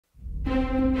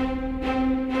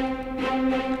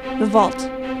the vault,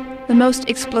 the most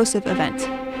explosive event.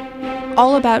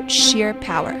 All about sheer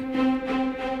power.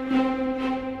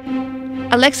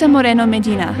 Alexa Moreno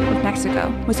Medina of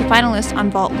Mexico was a finalist on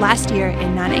vault last year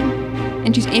in Nanning,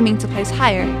 and she's aiming to place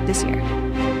higher this year.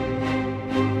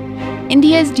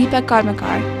 India's Deepa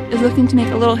Karmakar is looking to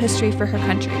make a little history for her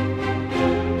country.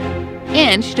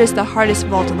 And she does the hardest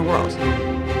vault in the world.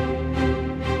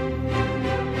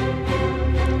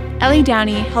 Ellie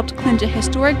Downey helped clinch a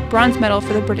historic bronze medal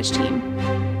for the British team,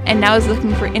 and now is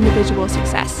looking for individual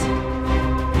success.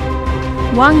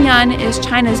 Wang Yan is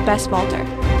China's best vaulter.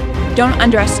 Don't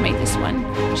underestimate this one.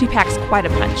 She packs quite a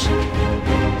punch.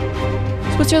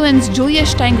 Switzerland's Julia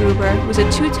Steingruber was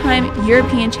a two-time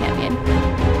European champion.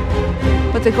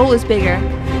 But the goal is bigger,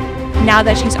 now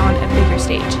that she's on a bigger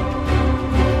stage.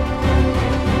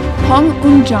 Hong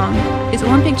Eun-jong is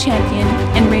Olympic champion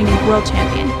and reigning world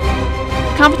champion.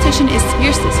 The competition is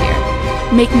fierce this year,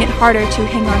 making it harder to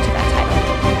hang on to that title.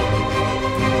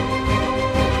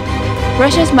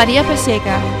 Russia's Maria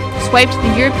Paseka swiped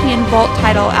the European vault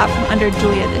title out from under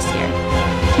Julia this year.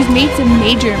 She's made some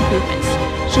major improvements,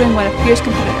 showing what a fierce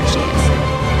competitor she is.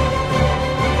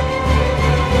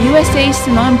 USA's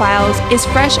Simone Biles is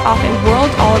fresh off a world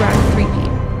all-around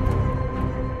three-peat.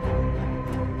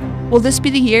 Will this be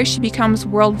the year she becomes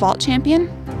world vault champion?